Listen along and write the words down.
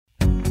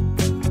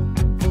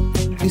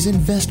Is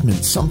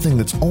investment something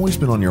that's always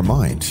been on your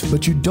mind,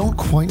 but you don't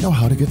quite know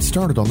how to get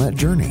started on that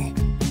journey?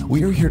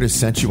 We are here to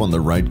set you on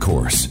the right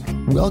course.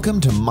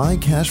 Welcome to My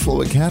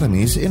Cashflow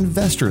Academy's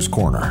Investors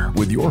Corner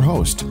with your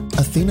host,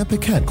 Athena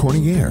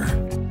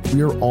Paquette-Cornier.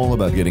 We are all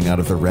about getting out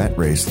of the rat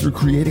race through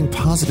creating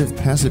positive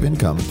passive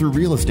income through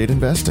real estate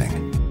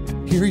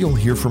investing. Here you'll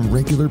hear from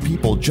regular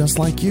people just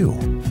like you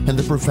and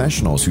the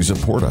professionals who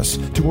support us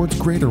towards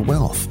greater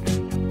wealth.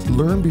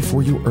 Learn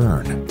before you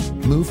earn.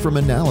 Move from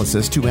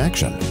analysis to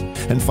action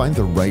and find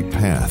the right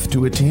path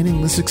to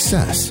attaining the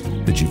success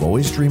that you've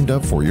always dreamed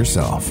of for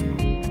yourself.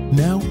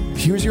 Now,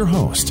 here's your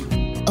host,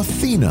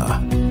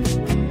 Athena.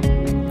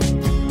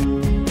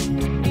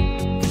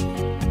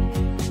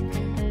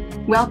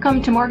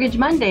 Welcome to Mortgage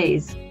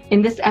Mondays.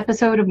 In this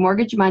episode of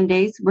Mortgage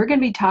Mondays, we're going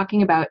to be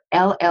talking about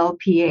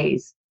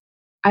LLPAs.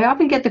 I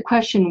often get the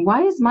question,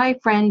 why is my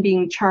friend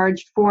being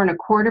charged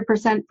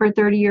 4.25% for a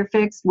 30-year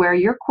fix where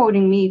you're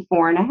quoting me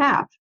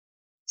 4.5%?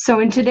 So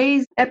in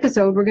today's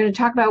episode, we're going to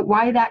talk about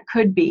why that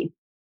could be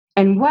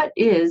and what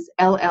is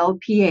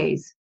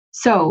LLPAs.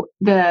 So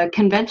the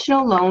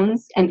conventional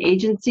loans and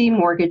agency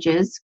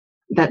mortgages,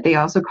 that they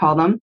also call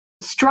them,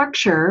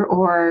 structure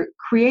or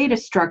create a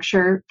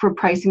structure for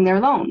pricing their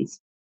loans.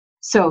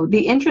 So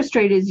the interest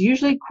rate is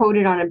usually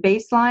quoted on a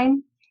baseline,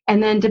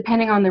 and then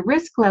depending on the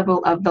risk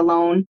level of the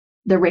loan,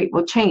 the rate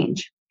will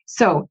change.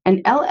 So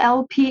an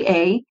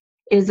LLPA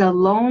is a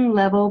loan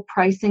level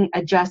pricing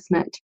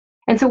adjustment.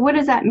 And so what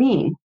does that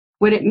mean?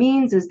 What it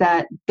means is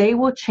that they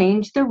will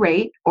change the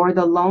rate, or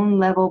the loan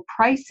level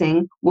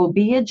pricing will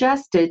be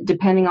adjusted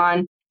depending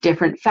on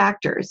different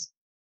factors.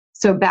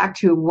 So back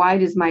to, why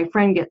does my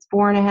friend get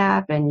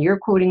 4.5% and you're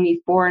quoting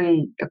me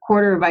 4.25%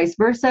 or vice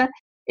versa?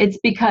 It's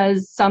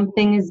because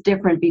something is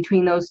different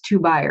between those two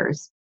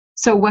buyers.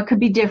 So what could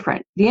be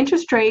different? The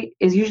interest rate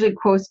is usually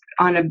quoted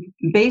on a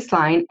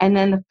baseline, and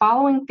then the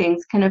following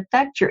things can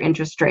affect your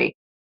interest rate.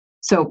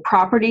 So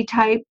property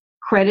type,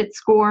 credit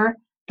score,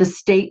 the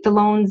state the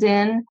loan's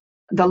in,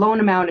 the loan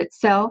amount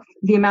itself,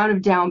 the amount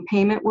of down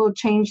payment will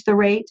change the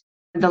rate,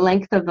 the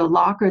length of the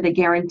lock or the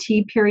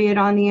guarantee period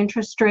on the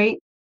interest rate,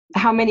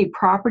 how many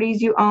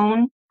properties you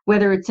own,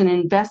 whether it's an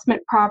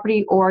investment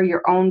property or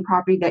your own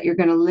property that you're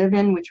going to live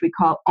in, which we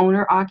call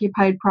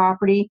owner-occupied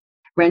property.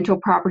 Rental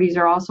properties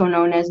are also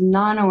known as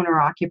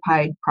non-owner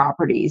occupied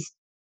properties.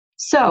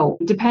 So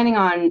depending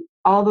on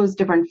all those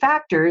different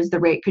factors, the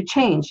rate could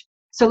change.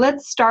 So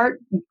let's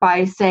start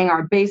by saying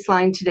our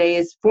baseline today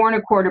is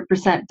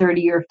 4.25%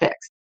 30-year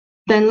fixed.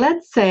 Then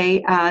let's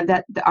say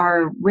that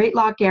our rate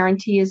lock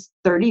guarantee is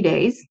 30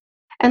 days.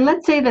 And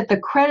let's say that the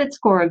credit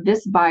score of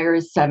this buyer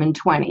is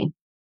 720.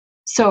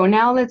 So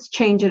now let's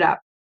change it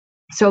up.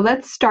 So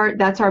let's start,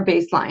 that's our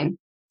baseline.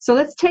 So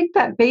let's take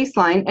that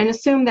baseline and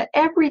assume that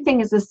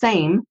everything is the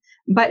same,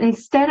 but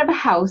instead of a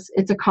house,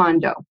 it's a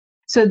condo.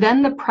 So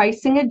then the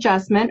pricing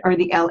adjustment, or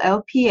the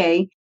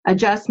LLPA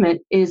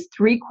adjustment, is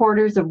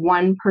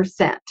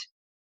 0.75%.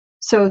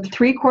 So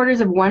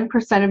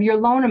 0.75% of your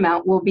loan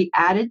amount will be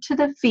added to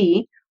the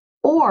fee,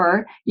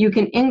 or you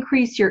can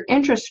increase your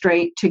interest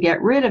rate to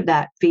get rid of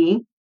that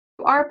fee.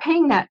 You are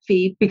paying that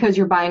fee because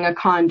you're buying a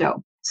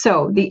condo.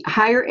 So the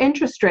higher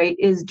interest rate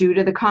is due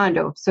to the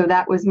condo. So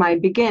that was my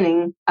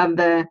beginning of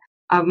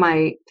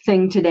my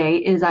thing today,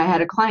 is I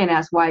had a client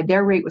ask why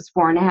their rate was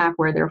 4.5%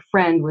 where their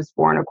friend was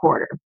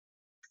 4.25%.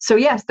 So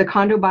yes, the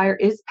condo buyer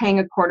is paying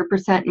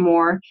 0.25%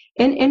 more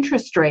in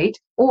interest rate,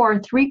 or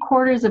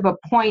 0.75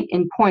 point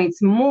in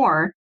points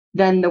more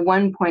than the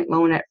 1 point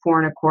loan at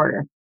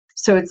 4.25%.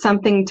 So it's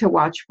something to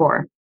watch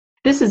for.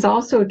 This is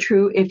also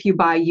true if you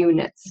buy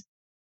units.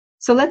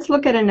 So let's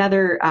look at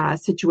another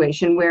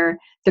situation where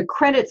the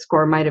credit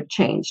score might have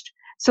changed.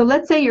 So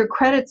let's say your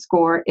credit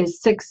score is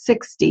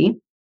 660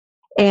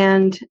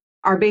 and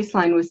our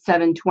baseline was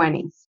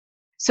 720.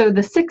 So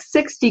the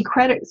 660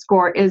 credit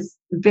score is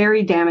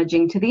very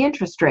damaging to the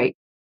interest rate.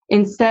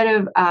 Instead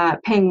of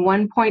paying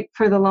 1 point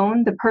for the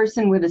loan, the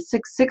person with a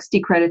 660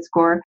 credit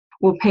score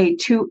will pay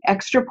 2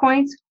 extra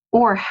points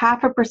or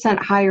 0.5%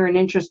 higher in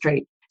interest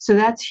rate. So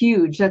that's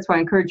huge. That's why I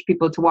encourage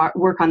people to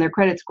work on their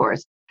credit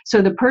scores.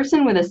 So the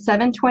person with a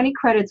 720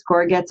 credit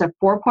score gets a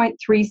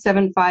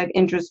 4.375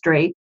 interest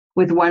rate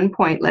with 1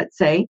 point, let's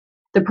say.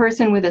 The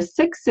person with a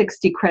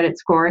 660 credit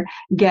score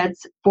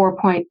gets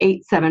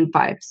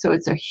 4.875. So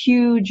it's a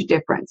huge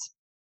difference.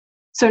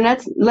 So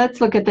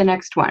let's look at the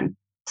next one.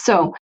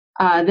 So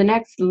the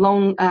next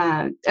loan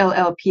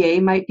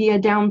LLPA might be a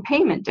down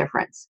payment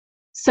difference.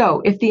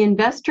 So if the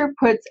investor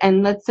puts,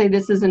 and let's say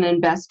this is an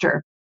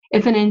investor,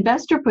 if an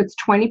investor puts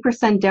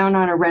 20% down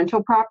on a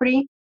rental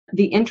property,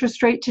 the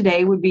interest rate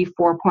today would be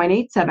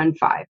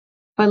 4.875.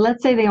 But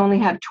let's say they only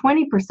have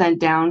 20%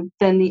 down,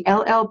 then the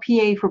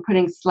LLPA for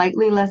putting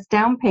slightly less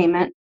down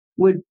payment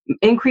would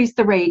increase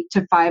the rate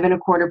to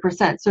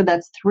 5.25%. So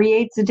that's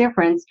 3/8 the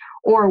difference,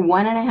 or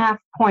 1.5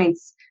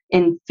 points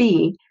in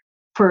fee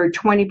for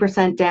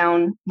 20%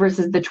 down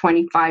versus the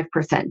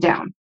 25%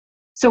 down.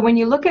 So when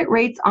you look at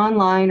rates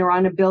online or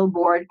on a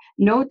billboard,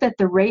 note that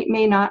the rate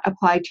may not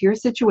apply to your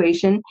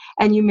situation,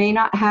 and you may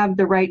not have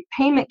the right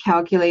payment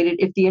calculated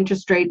if the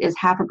interest rate is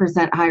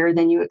 0.5% higher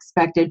than you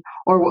expected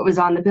or what was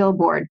on the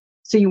billboard.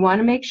 So you want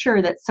to make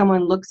sure that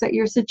someone looks at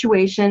your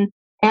situation,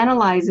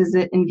 analyzes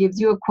it, and gives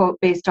you a quote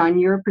based on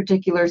your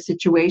particular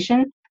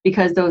situation,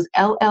 because those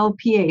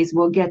LLPAs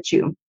will get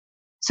you.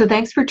 So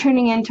thanks for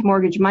tuning in to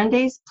Mortgage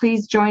Mondays.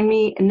 Please join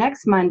me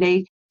next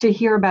Monday to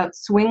hear about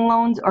swing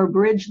loans or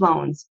bridge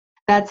loans.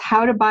 That's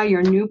how to buy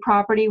your new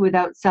property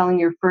without selling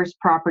your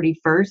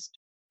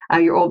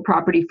your old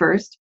property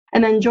first.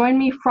 And then join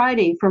me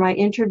Friday for my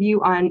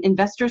interview on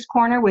Investors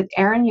Corner with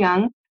Aaron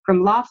Young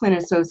from Laughlin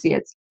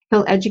Associates.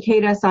 He'll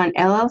educate us on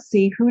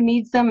LLC, who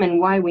needs them and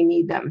why we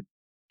need them.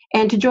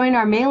 And to join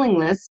our mailing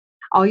list,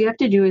 all you have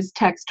to do is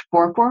text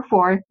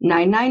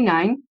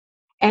 444-999,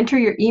 enter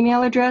your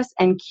email address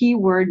and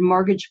keyword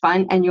mortgage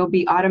fund, and you'll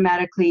be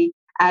automatically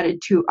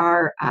added to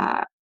our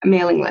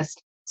mailing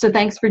list. So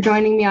thanks for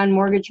joining me on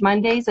Mortgage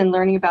Mondays and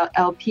learning about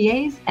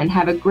LPAs, and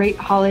have a great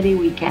holiday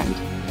weekend.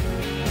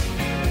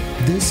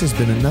 This has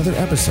been another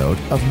episode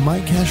of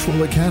My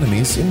Cashflow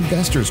Academy's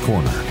Investors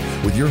Corner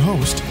with your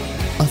host,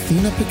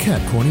 Athena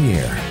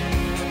Paquette-Cornier.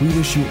 We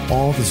wish you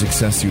all the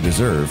success you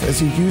deserve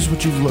as you use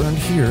what you've learned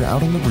here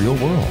out in the real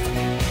world.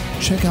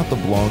 Check out the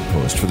blog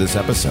post for this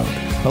episode,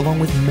 along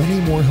with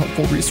many more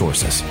helpful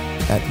resources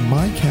at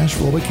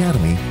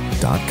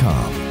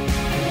mycashflowacademy.com.